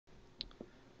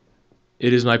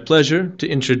It is my pleasure to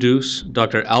introduce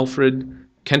Dr. Alfred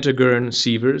Kentigern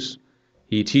Siewers.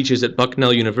 He teaches at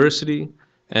Bucknell University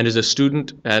and is a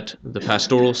student at the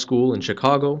Pastoral School in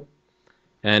Chicago.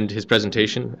 And his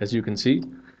presentation, as you can see,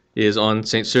 is on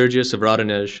St Sergius of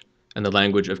Radonezh and the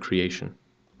language of creation.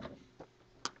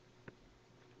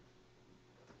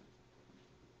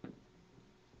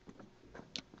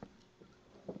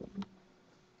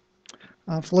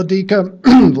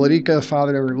 Vladika,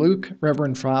 Father Luke,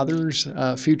 Reverend Fathers,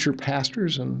 future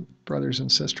pastors and brothers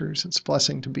and sisters, it's a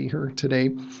blessing to be here today.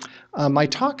 My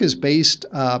talk is based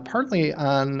partly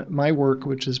on my work,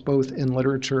 which is both in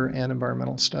literature and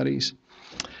environmental studies.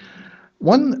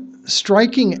 One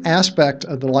striking aspect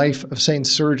of the life of St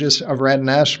Sergius of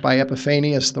Radonezh by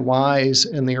Epiphanius the Wise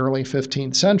in the early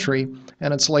 15th century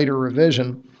and its later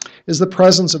revision is the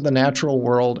presence of the natural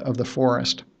world of the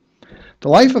forest. The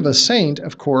life of a saint,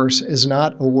 of course, is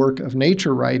not a work of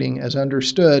nature writing as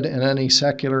understood in any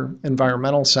secular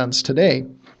environmental sense today.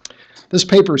 This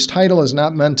paper's title is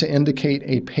not meant to indicate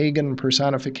a pagan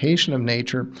personification of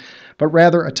nature, but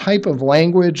rather a type of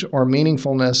language or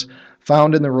meaningfulness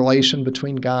found in the relation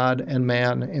between God and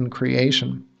man in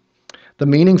creation. The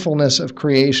meaningfulness of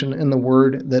creation in the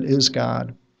Word that is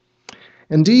God.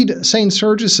 Indeed, St.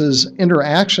 Sergius's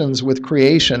interactions with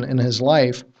creation in his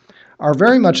life are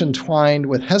very much entwined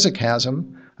with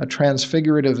hesychasm, a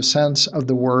transfigurative sense of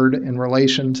the Word in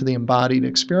relation to the embodied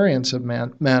experience of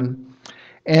men,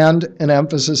 and an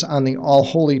emphasis on the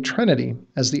all-holy Trinity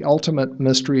as the ultimate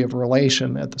mystery of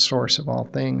relation at the source of all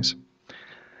things.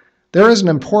 There is an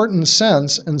important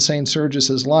sense in St.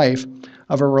 Sergius's life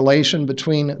of a relation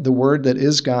between the Word that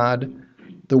is God,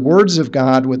 the words of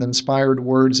God with inspired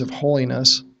words of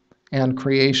holiness, and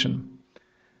creation.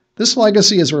 This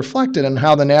legacy is reflected in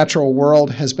how the natural world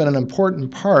has been an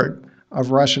important part of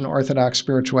Russian Orthodox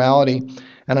spirituality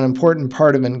and an important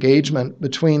part of engagement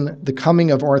between the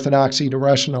coming of Orthodoxy to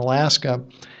Russian Alaska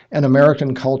and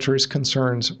American culture's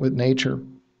concerns with nature.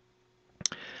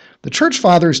 The Church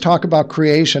Fathers talk about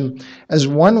creation as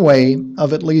one way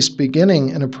of at least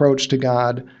beginning an approach to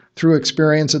God through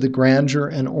experience of the grandeur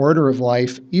and order of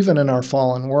life, even in our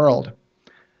fallen world.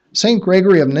 St.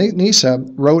 Gregory of Nyssa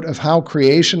wrote of how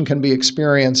creation can be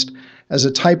experienced as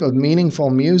a type of meaningful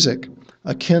music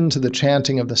akin to the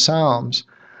chanting of the Psalms,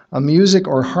 a music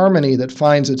or harmony that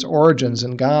finds its origins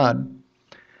in God.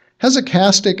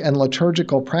 Hesychastic and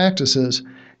liturgical practices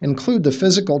include the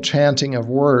physical chanting of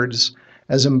words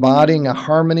as embodying a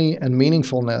harmony and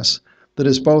meaningfulness that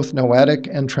is both noetic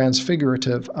and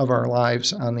transfigurative of our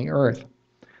lives on the earth.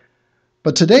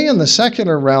 But today in the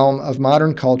secular realm of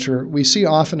modern culture, we see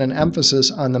often an emphasis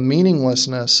on the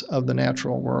meaninglessness of the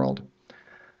natural world.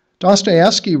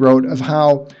 Dostoevsky wrote of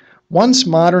how once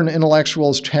modern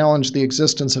intellectuals challenged the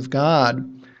existence of God,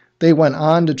 they went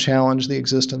on to challenge the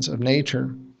existence of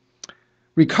nature.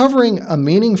 Recovering a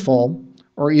meaningful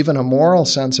or even a moral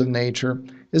sense of nature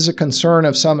is a concern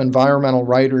of some environmental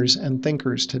writers and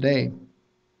thinkers today.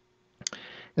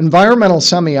 Environmental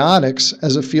semiotics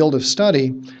as a field of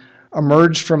study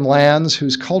emerged from lands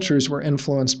whose cultures were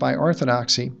influenced by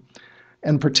Orthodoxy,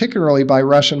 and particularly by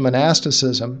Russian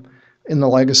monasticism in the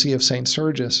legacy of St.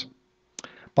 Sergius.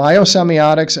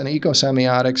 Bio-semiotics and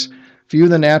eco-semiotics view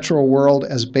the natural world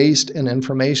as based in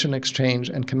information exchange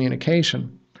and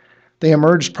communication. They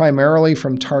emerged primarily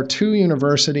from Tartu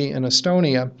University in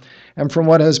Estonia and from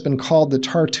what has been called the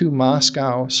Tartu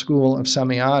Moscow School of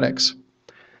Semiotics.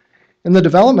 In the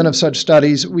development of such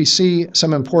studies, we see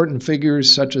some important figures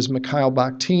such as Mikhail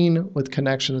Bakhtin with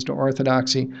connections to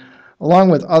Orthodoxy, along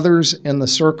with others in the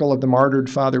circle of the martyred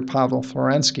Father Pavel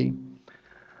Florensky.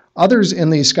 Others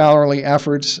in these scholarly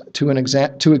efforts to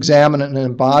examine an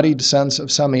embodied sense of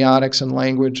semiotics and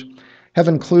language have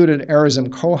included Erazim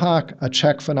Kohak, a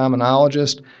Czech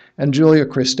phenomenologist, and Julia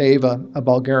Kristeva, a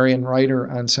Bulgarian writer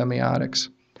on semiotics.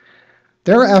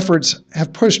 Their efforts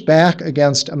have pushed back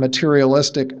against a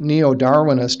materialistic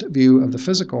neo-Darwinist view of the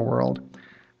physical world.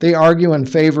 They argue in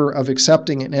favor of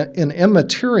accepting an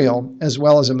immaterial as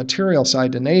well as a material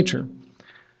side to nature.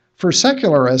 For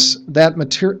secularists,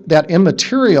 that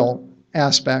immaterial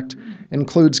aspect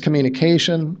includes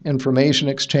communication, information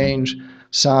exchange,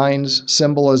 signs,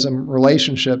 symbolism,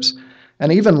 relationships,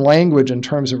 and even language in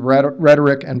terms of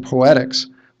rhetoric and poetics,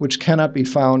 which cannot be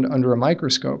found under a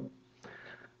microscope.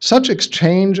 Such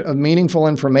exchange of meaningful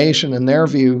information, in their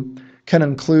view, can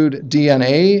include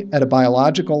DNA at a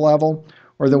biological level,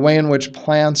 or the way in which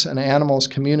plants and animals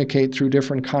communicate through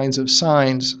different kinds of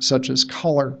signs, such as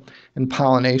color and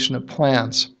pollination of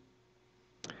plants.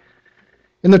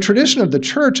 In the tradition of the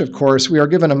Church, of course, we are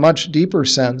given a much deeper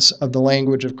sense of the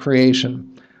language of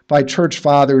creation, by church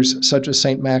fathers such as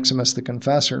St. Maximus the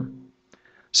Confessor.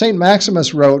 St.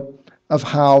 Maximus wrote of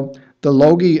how the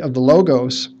logi of the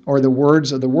Logos, or the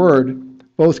words of the Word,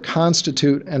 both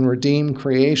constitute and redeem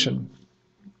creation.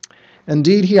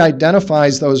 Indeed, he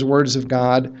identifies those words of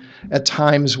God at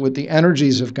times with the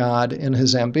energies of God in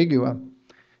his Ambigua.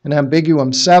 In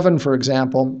Ambiguum 7, for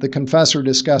example, the Confessor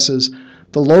discusses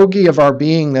the logi of our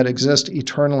being that exist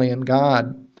eternally in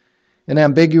God. In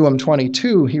Ambiguum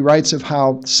 22, he writes of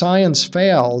how science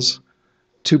fails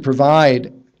to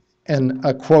provide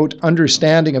a, quote,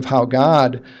 understanding of how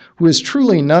God, who is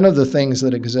truly none of the things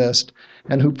that exist,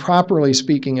 and who properly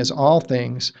speaking is all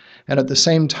things, and at the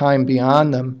same time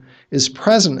beyond them, is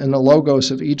present in the logos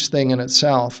of each thing in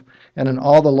itself, and in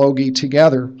all the logi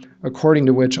together, according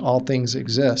to which all things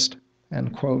exist,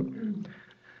 end quote.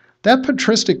 That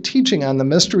patristic teaching on the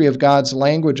mystery of God's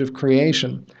language of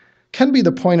creation can be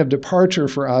the point of departure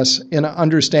for us in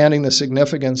understanding the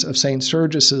significance of St.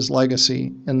 Sergius's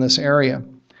legacy in this area.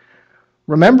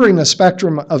 Remembering the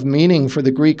spectrum of meaning for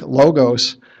the Greek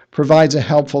logos provides a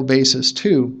helpful basis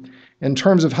too, in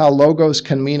terms of how logos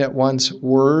can mean at once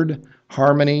word,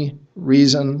 harmony,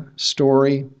 reason,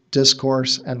 story,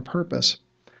 discourse, and purpose.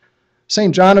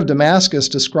 St. John of Damascus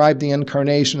described the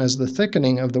incarnation as the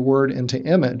thickening of the word into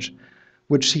image,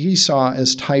 which he saw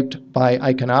as typed by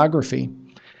iconography.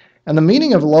 And the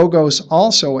meaning of logos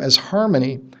also as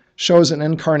harmony shows an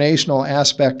incarnational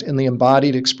aspect in the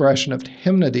embodied expression of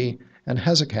hymnody and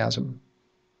hesychasm.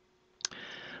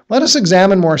 Let us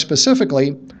examine more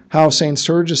specifically how St.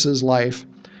 Sergius's life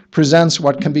presents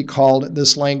what can be called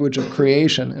this language of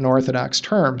creation in Orthodox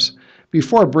terms,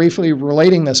 before briefly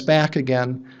relating this back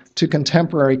again to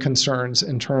contemporary concerns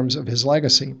in terms of his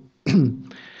legacy.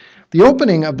 The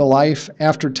opening of the life,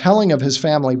 after telling of his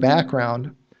family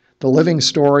background, the living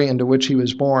story into which he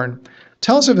was born,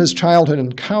 tells of his childhood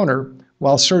encounter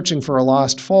while searching for a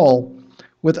lost foal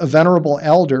with a venerable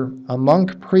elder, a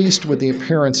monk priest with the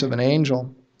appearance of an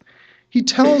angel. He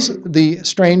tells the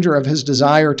stranger of his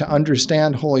desire to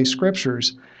understand Holy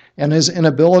Scriptures and his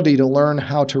inability to learn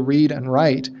how to read and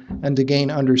write and to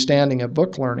gain understanding of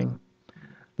book learning.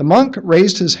 The monk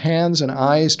raised his hands and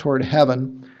eyes toward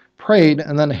heaven, prayed,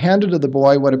 and then handed to the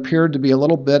boy what appeared to be a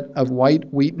little bit of white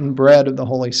wheaten bread of the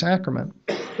Holy Sacrament.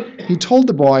 He told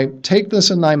the boy, "Take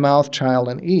this in thy mouth, child,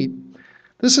 and eat.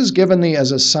 This is given thee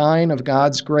as a sign of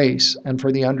God's grace and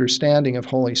for the understanding of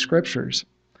Holy Scriptures.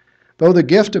 Though the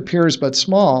gift appears but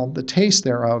small, the taste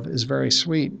thereof is very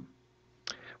sweet."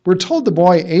 We're told the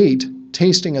boy ate,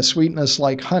 tasting a sweetness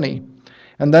like honey.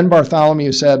 And then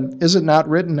Bartholomew said, "Is it not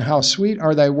written, how sweet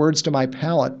are thy words to my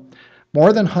palate,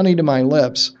 more than honey to my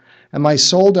lips, and my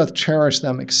soul doth cherish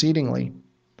them exceedingly?"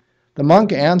 The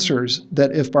monk answers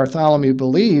that if Bartholomew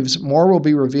believes, more will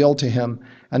be revealed to him,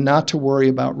 and not to worry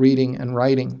about reading and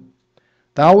writing.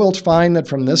 "Thou wilt find that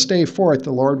from this day forth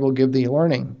the Lord will give thee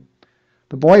learning."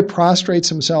 The boy prostrates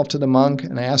himself to the monk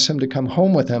and asks him to come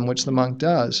home with him, which the monk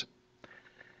does.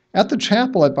 At the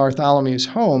chapel at Bartholomew's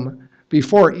home,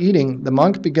 before eating, the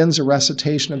monk begins a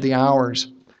recitation of the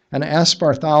hours and asks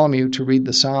Bartholomew to read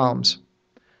the Psalms.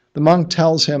 The monk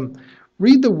tells him,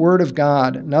 "Read the word of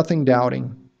God, nothing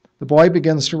doubting." The boy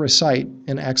begins to recite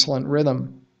in excellent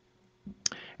rhythm.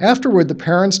 Afterward, the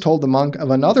parents told the monk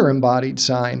of another embodied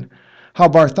sign, how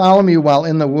Bartholomew, while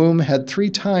in the womb, had 3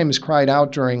 times cried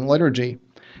out during liturgy,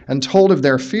 and told of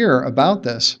their fear about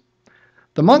this.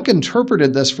 The monk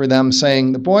interpreted this for them,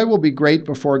 saying, "The boy will be great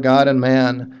before God and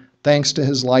man, thanks to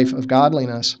his life of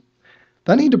godliness."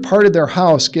 Then he departed their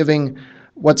house, giving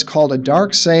what's called a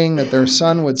dark saying that their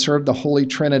son would serve the Holy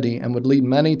Trinity and would lead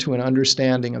many to an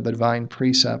understanding of the divine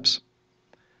precepts.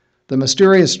 The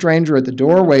mysterious stranger at the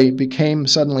doorway became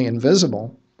suddenly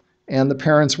invisible, and the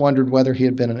parents wondered whether he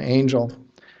had been an angel.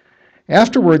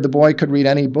 Afterward, the boy could read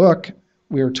any book,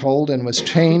 we are told, and was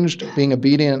changed, being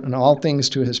obedient in all things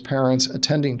to his parents,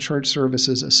 attending church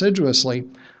services assiduously,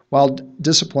 while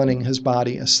disciplining his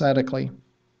body ascetically.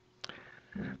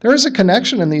 There is a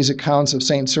connection in these accounts of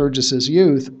St. Sergius's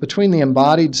youth between the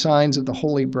embodied signs of the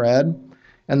Holy Bread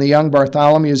and the young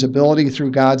Bartholomew's ability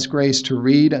through God's grace to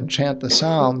read and chant the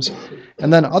Psalms,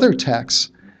 and then other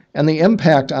texts, and the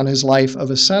impact on his life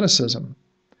of asceticism.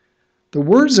 The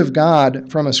words of God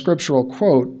from a scriptural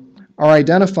quote are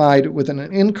identified with an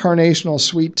incarnational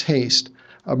sweet taste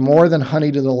of more than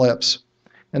honey to the lips,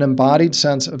 an embodied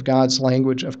sense of God's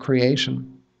language of creation.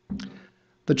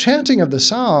 The chanting of the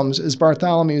Psalms is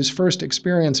Bartholomew's first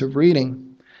experience of reading.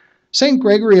 St.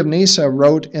 Gregory of Nyssa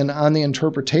wrote on the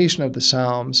interpretation of the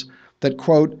Psalms that,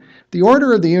 quote, "The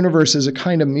order of the universe is a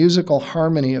kind of musical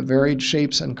harmony of varied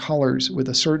shapes and colors with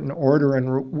a certain order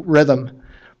and rhythm.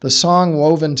 the song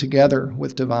woven together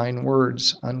with divine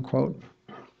words, unquote.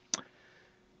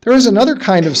 There is another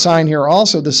kind of sign here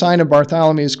also, the sign of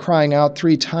Bartholomew's crying out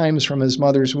 3 times from his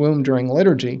mother's womb during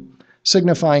liturgy,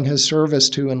 signifying his service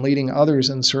to and leading others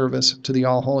in service to the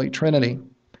all-holy Trinity.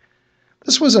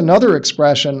 This was another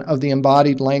expression of the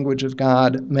embodied language of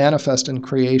God manifest in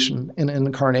creation in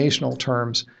incarnational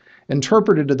terms,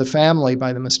 interpreted to the family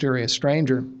by the mysterious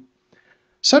stranger.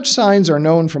 Such signs are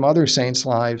known from other saints'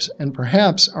 lives and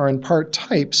perhaps are in part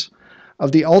types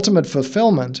of the ultimate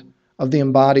fulfillment of the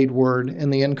embodied word in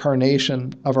the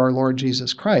incarnation of our Lord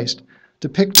Jesus Christ,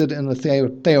 depicted in the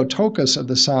Theotokos of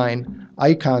the sign,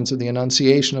 icons of the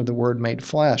Annunciation of the Word made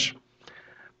flesh.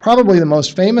 Probably the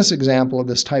most famous example of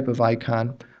this type of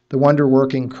icon, the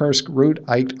wonder-working Kursk root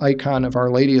icon of Our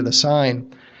Lady of the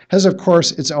Sign, has of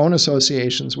course its own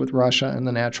associations with Russia and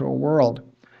the natural world.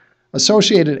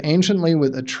 Associated anciently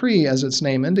with a tree, as its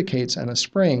name indicates, and a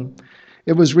spring,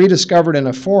 it was rediscovered in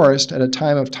a forest at a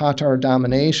time of Tatar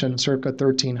domination circa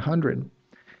 1300.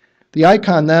 The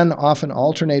icon then often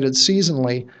alternated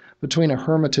seasonally between a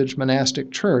hermitage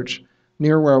monastic church,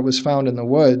 near where it was found in the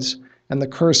woods, and the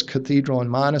Kursk cathedral and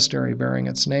monastery bearing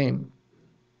its name.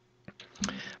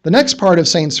 The next part of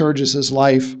St. Sergius's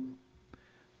life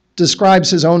describes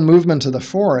his own movement to the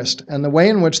forest and the way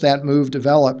in which that move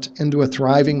developed into a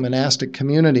thriving monastic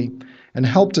community and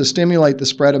helped to stimulate the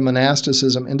spread of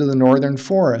monasticism into the northern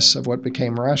forests of what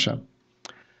became Russia.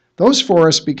 Those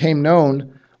forests became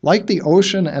known, like the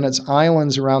ocean and its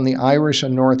islands around the Irish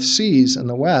and North Seas in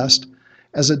the west,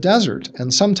 as a desert,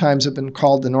 and sometimes have been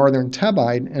called the Northern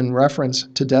Thebaid in reference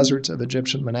to deserts of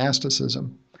Egyptian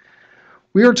monasticism.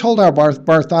 We are told how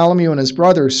Bartholomew and his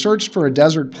brother searched for a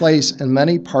desert place in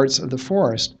many parts of the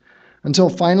forest, until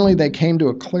finally they came to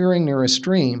a clearing near a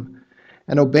stream,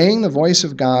 and obeying the voice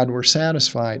of God were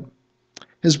satisfied.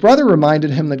 His brother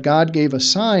reminded him that God gave a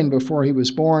sign before he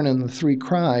was born in the 3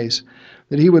 cries,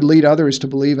 that he would lead others to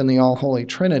believe in the all-holy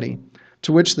Trinity,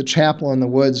 to which the chapel in the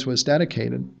woods was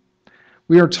dedicated.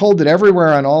 We are told that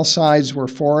everywhere on all sides were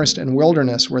forest and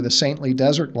wilderness where the saintly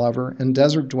desert lover and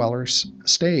desert dwellers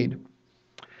stayed.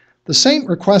 The saint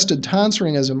requested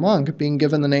tonsure as a monk, being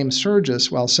given the name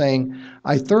Sergius, while saying,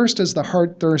 "I thirst as the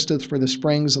heart thirsteth for the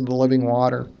springs of the living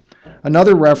water,"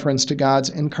 another reference to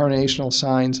God's incarnational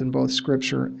signs in both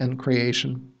Scripture and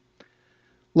creation.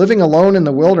 Living alone in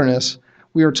the wilderness,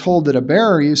 we are told that a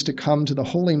bearer used to come to the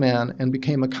holy man and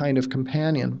became a kind of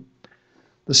companion.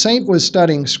 The saint was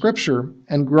studying Scripture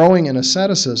and growing in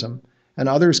asceticism, and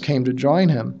others came to join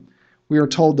him. We are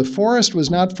told the forest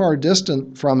was not far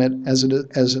distant from it as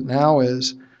it now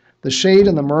is. The shade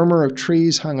and the murmur of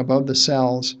trees hung above the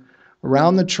cells.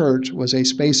 Around the church was a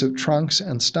space of trunks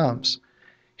and stumps.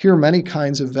 Here many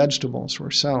kinds of vegetables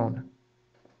were sown.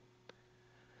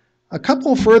 A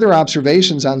couple further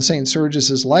observations on St.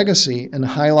 Sergius's legacy in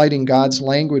highlighting God's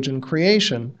language in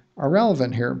creation are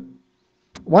relevant here.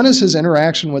 One is his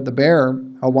interaction with the bear,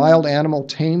 a wild animal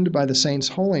tamed by the saint's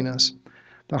holiness,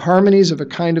 the harmonies of a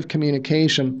kind of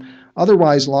communication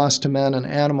otherwise lost to men and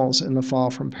animals in the fall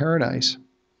from paradise.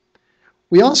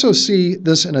 We also see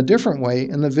this in a different way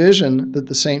in the vision that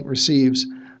the saint receives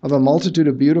of a multitude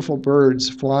of beautiful birds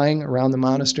flying around the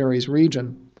monastery's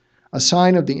region, a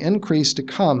sign of the increase to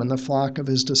come in the flock of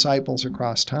his disciples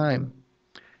across time.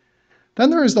 Then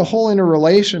there is the whole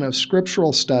interrelation of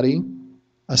scriptural study,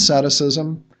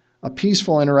 asceticism, a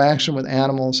peaceful interaction with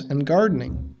animals, and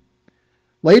gardening.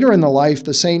 Later in the life,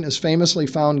 the saint is famously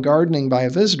found gardening by a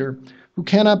visitor who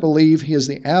cannot believe he is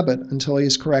the abbot until he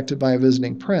is corrected by a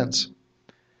visiting prince.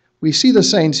 We see the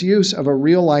saint's use of a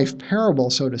real-life parable,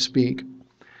 so to speak,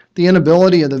 the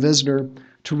inability of the visitor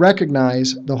to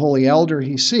recognize the holy elder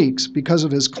he seeks because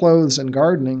of his clothes and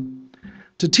gardening,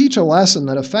 to teach a lesson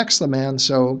that affects the man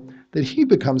so that he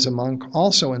becomes a monk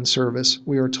also in service,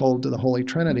 we are told, to the Holy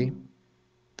Trinity.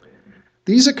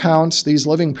 These accounts, these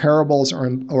living parables,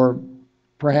 or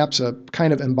perhaps a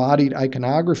kind of embodied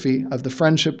iconography of the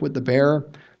friendship with the bear,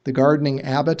 the gardening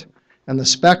abbot, and the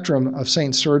spectrum of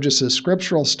St. Sergius's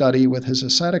scriptural study with his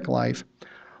ascetic life,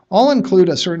 all include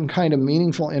a certain kind of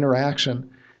meaningful interaction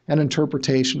and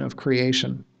interpretation of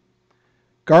creation.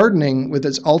 Gardening, with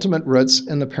its ultimate roots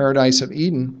in the paradise of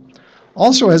Eden,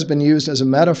 also has been used as a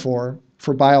metaphor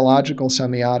for biological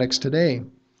semiotics today,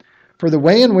 for the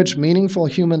way in which meaningful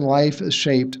human life is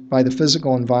shaped by the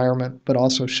physical environment, but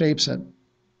also shapes it.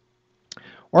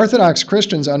 Orthodox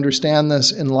Christians understand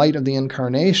this in light of the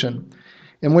Incarnation,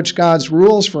 in which God's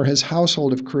rules for his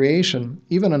household of creation,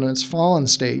 even in its fallen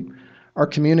state, are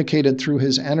communicated through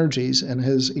his energies and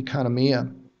his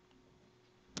economia.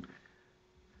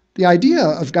 The idea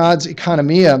of God's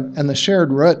economia and the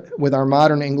shared root with our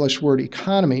modern English word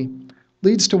economy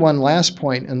leads to one last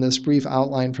point in this brief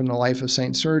outline from the life of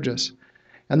St. Sergius,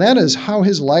 and that is how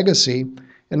his legacy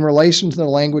in relation to the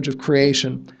language of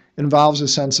creation involves a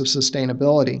sense of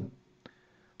sustainability.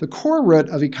 The core root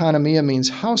of economia means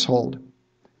household,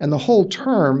 and the whole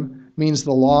term means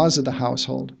the laws of the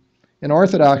household, in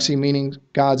orthodoxy meaning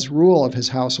God's rule of his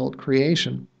household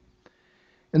creation.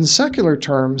 In secular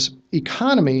terms,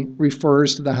 economy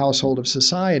refers to the household of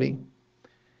society.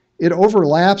 It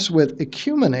overlaps with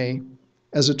ecumene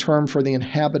as a term for the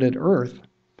inhabited earth,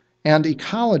 and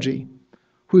ecology,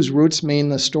 whose roots mean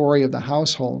the story of the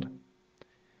household.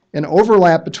 An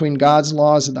overlap between God's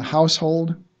laws of the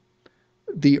household,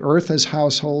 the earth as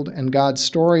household, and God's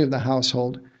story of the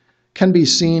household can be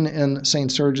seen in St.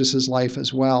 Sergius's life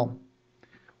as well.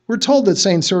 We're told that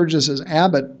St. Sergius as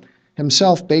abbot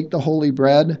himself baked the holy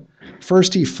bread.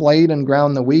 First he flayed and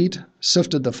ground the wheat,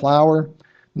 sifted the flour,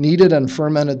 kneaded and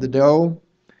fermented the dough,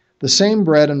 the same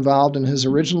bread involved in his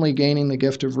originally gaining the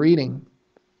gift of reading.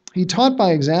 He taught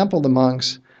by example the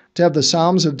monks to have the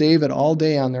Psalms of David all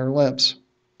day on their lips.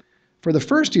 For the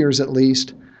first years at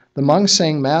least, the monks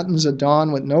sang matins at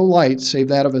dawn with no light save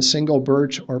that of a single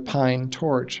birch or pine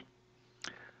torch.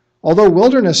 Although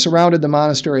wilderness surrounded the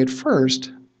monastery at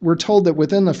first, we're told that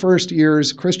within the first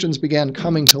years, Christians began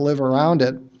coming to live around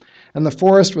it, and the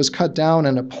forest was cut down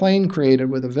and a plain created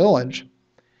with a village.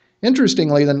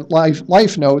 Interestingly, the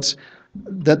life notes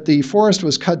that the forest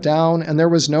was cut down and there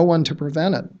was no one to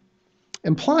prevent it,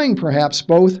 implying perhaps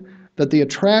both that the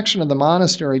attraction of the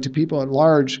monastery to people at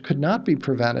large could not be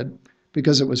prevented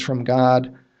because it was from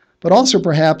God, but also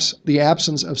perhaps the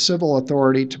absence of civil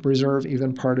authority to preserve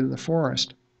even part of the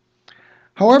forest.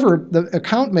 However, the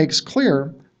account makes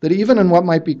clear that even in what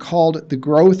might be called the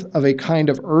growth of a kind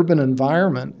of urban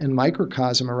environment in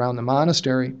microcosm around the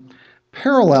monastery,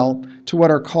 parallel to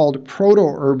what are called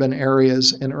proto-urban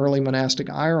areas in early monastic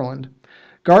Ireland,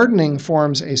 gardening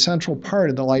forms a central part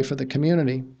of the life of the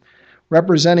community,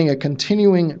 representing a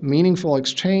continuing, meaningful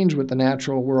exchange with the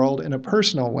natural world in a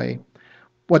personal way,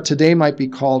 what today might be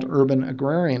called urban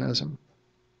agrarianism.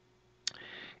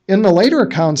 In the later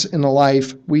accounts in the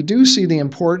life, we do see the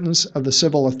importance of the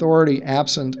civil authority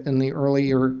absent in the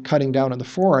earlier cutting down of the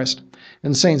forest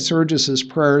in St. Sergius's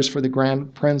prayers for the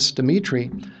Grand Prince Dimitri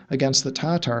against the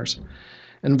Tatars,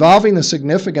 involving the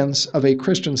significance of a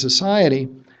Christian society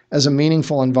as a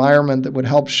meaningful environment that would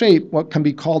help shape what can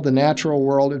be called the natural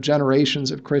world of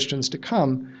generations of Christians to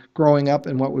come, growing up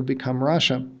in what would become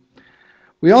Russia.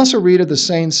 We also read of the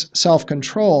saint's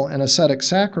self-control and ascetic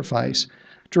sacrifice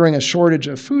during a shortage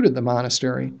of food at the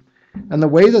monastery, and the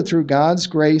way that through God's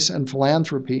grace and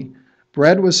philanthropy,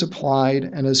 bread was supplied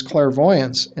and his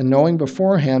clairvoyance in knowing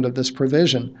beforehand of this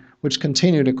provision, which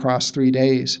continued across 3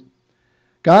 days.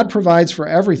 God provides for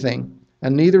everything,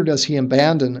 and neither does he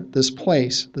abandon this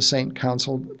place, the saint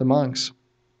counseled the monks.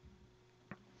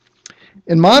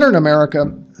 In modern America,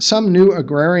 some new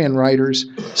agrarian writers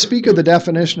speak of the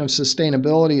definition of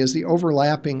sustainability as the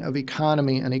overlapping of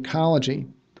economy and ecology.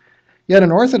 Yet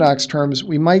in Orthodox terms,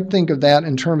 we might think of that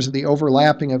in terms of the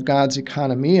overlapping of God's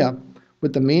economia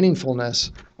with the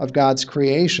meaningfulness of God's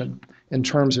creation in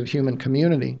terms of human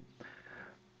community.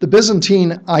 The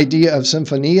Byzantine idea of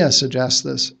symphonia suggests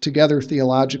this, together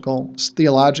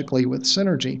theologically with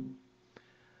synergy.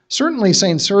 Certainly,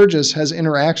 St. Sergius has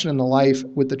interaction in the life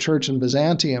with the church in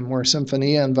Byzantium, where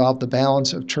symphonia involved the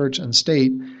balance of church and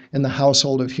state in the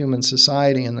household of human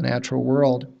society in the natural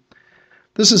world.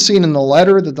 This is seen in the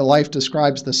letter that the life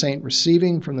describes the saint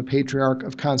receiving from the Patriarch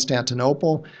of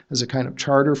Constantinople as a kind of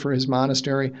charter for his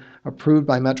monastery, approved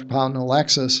by Metropolitan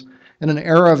Alexis, in an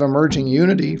era of emerging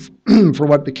unity for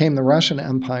what became the Russian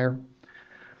Empire.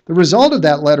 The result of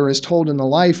that letter, as told in the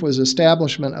life, was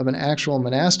establishment of an actual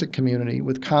monastic community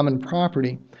with common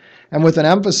property, and with an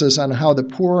emphasis on how the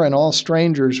poor and all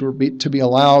strangers were to be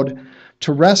allowed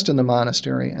to rest in the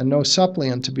monastery and no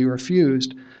suppliant to be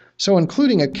refused, so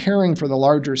including a caring for the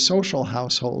larger social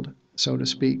household, so to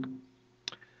speak.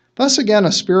 Thus again,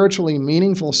 a spiritually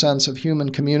meaningful sense of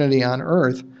human community on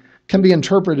earth can be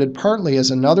interpreted partly as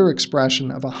another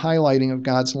expression of a highlighting of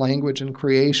God's language and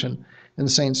creation in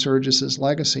St. Sergius's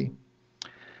legacy.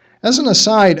 As an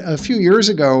aside, a few years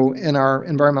ago in our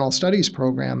environmental studies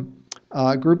program,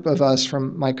 a group of us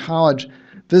from my college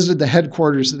visited the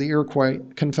headquarters of the Iroquois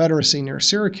Confederacy near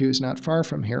Syracuse, not far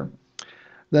from here.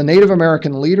 The Native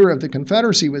American leader of the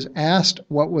Confederacy was asked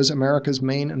what was America's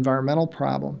main environmental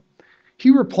problem. He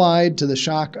replied, to the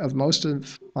shock of most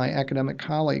of my academic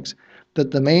colleagues,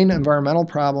 that the main environmental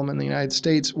problem in the United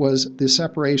States was the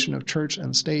separation of church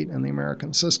and state in the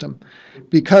American system,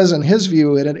 because in his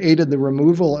view it had aided the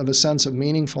removal of a sense of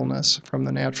meaningfulness from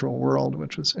the natural world,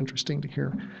 which was interesting to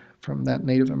hear from that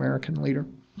Native American leader.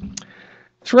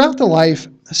 Throughout the life,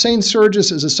 St.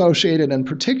 Sergius is associated in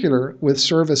particular with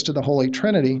service to the Holy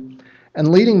Trinity and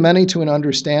leading many to an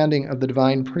understanding of the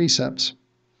divine precepts.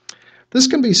 This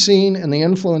can be seen in the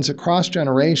influence across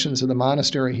generations of the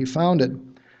monastery he founded,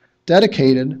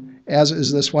 dedicated, as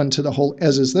is this one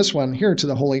here, to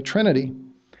the Holy Trinity,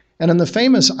 and in the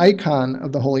famous icon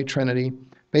of the Holy Trinity,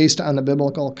 based on the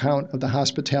biblical account of the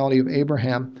hospitality of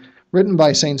Abraham, written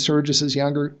by St. Sergius's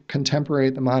younger contemporary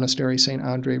at the monastery, St.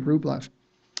 Andrei Rublev.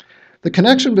 The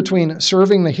connection between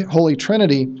serving the Holy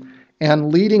Trinity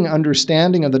and leading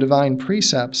understanding of the divine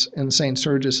precepts in St.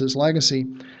 Sergius's legacy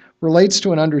relates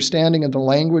to an understanding of the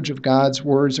language of God's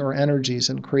words or energies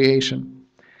in creation.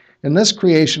 And this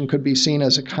creation could be seen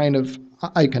as a kind of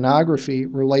iconography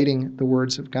relating the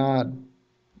words of God.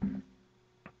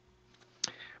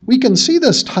 We can see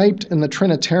this typed in the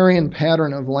Trinitarian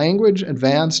pattern of language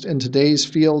advanced in today's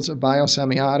fields of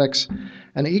bio-semiotics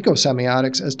and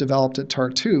eco-semiotics as developed at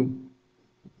Tartu.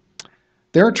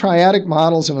 Their triadic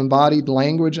models of embodied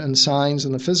language and signs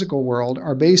in the physical world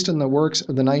are based in the works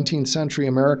of the 19th century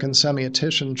American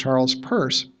semiotician Charles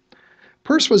Peirce.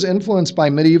 Peirce was influenced by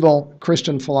medieval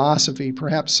Christian philosophy,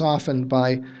 perhaps softened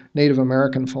by Native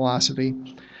American philosophy.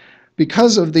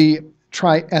 Because of the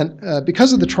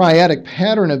triadic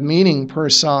pattern of meaning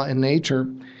Peirce saw in nature,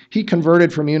 he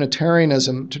converted from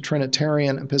Unitarianism to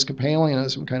Trinitarian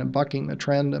Episcopalianism, kind of bucking the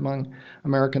trend among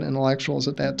American intellectuals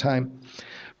at that time.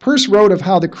 Peirce wrote of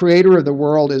how the creator of the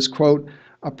world is, quote,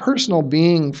 a personal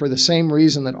being for the same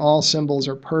reason that all symbols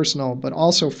are personal, but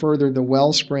also further the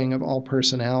wellspring of all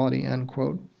personality, end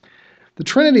quote. The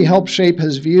Trinity helped shape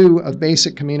his view of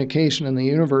basic communication in the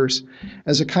universe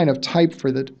as a kind of type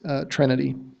for the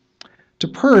Trinity. To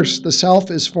Peirce, the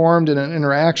self is formed in an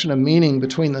interaction of meaning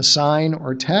between the sign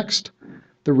or text,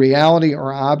 the reality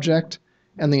or object,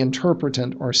 and the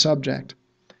interpretant or subject.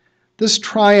 This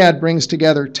triad brings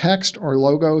together text or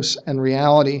logos and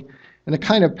reality in a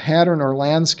kind of pattern or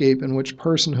landscape in which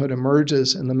personhood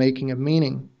emerges in the making of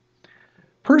meaning.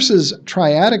 Peirce's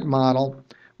triadic model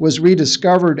was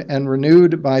rediscovered and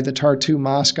renewed by the Tartu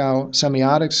Moscow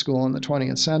Semiotics School in the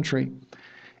 20th century.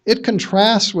 It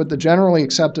contrasts with the generally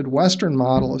accepted Western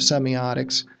model of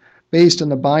semiotics based in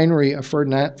the binary of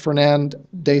Fernand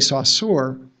de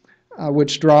Saussure,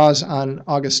 which draws on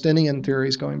Augustinian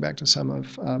theories going back to some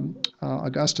of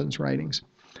Augustine's writings.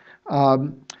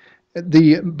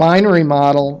 The binary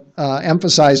model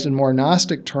emphasized in more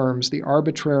Gnostic terms the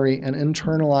arbitrary and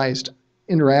internalized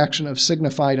interaction of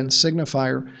signified and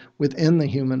signifier within the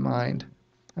human mind.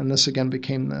 And this again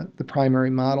became the primary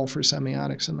model for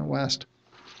semiotics in the West.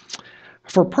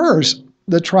 For Peirce,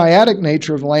 the triadic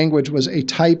nature of language was a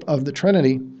type of the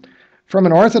Trinity. From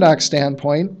an Orthodox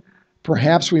standpoint,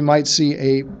 perhaps we might see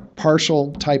a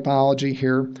partial typology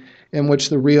here in which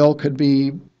the real could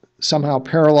be somehow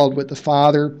paralleled with the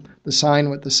Father, the sign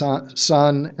with the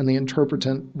Son, and the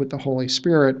interpretant with the Holy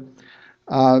Spirit.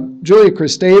 Julia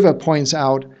Kristeva points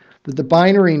out that the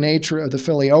binary nature of the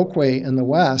filioque in the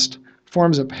West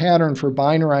forms a pattern for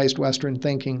binarized Western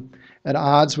thinking at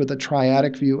odds with the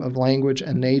triadic view of language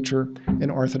and nature in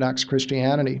Orthodox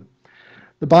Christianity.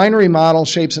 The binary model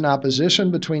shapes an opposition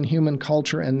between human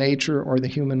culture and nature, or the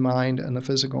human mind and the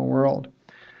physical world.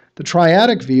 The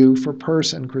triadic view for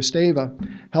Peirce and Kristeva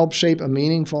helped shape a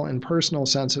meaningful and personal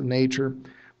sense of nature,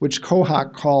 which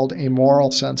Kohak called a moral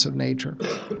sense of nature.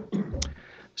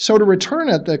 So to return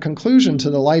at the conclusion to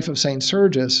the life of St.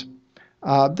 Sergius,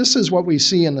 this is what we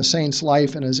see in the saint's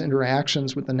life and his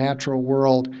interactions with the natural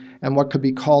world and what could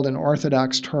be called in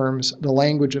Orthodox terms the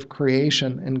language of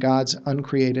creation in God's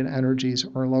uncreated energies,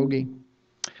 or logi.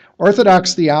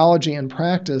 Orthodox theology and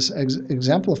practice,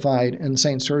 exemplified in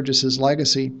St. Sergius's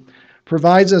legacy,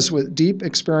 provides us with deep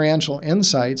experiential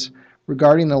insights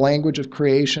regarding the language of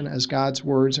creation as God's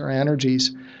words or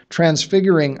energies,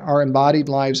 transfiguring our embodied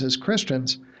lives as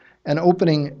Christians and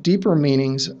opening deeper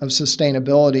meanings of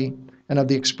sustainability and of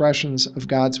the expressions of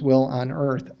God's will on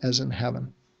earth as in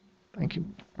heaven. Thank you.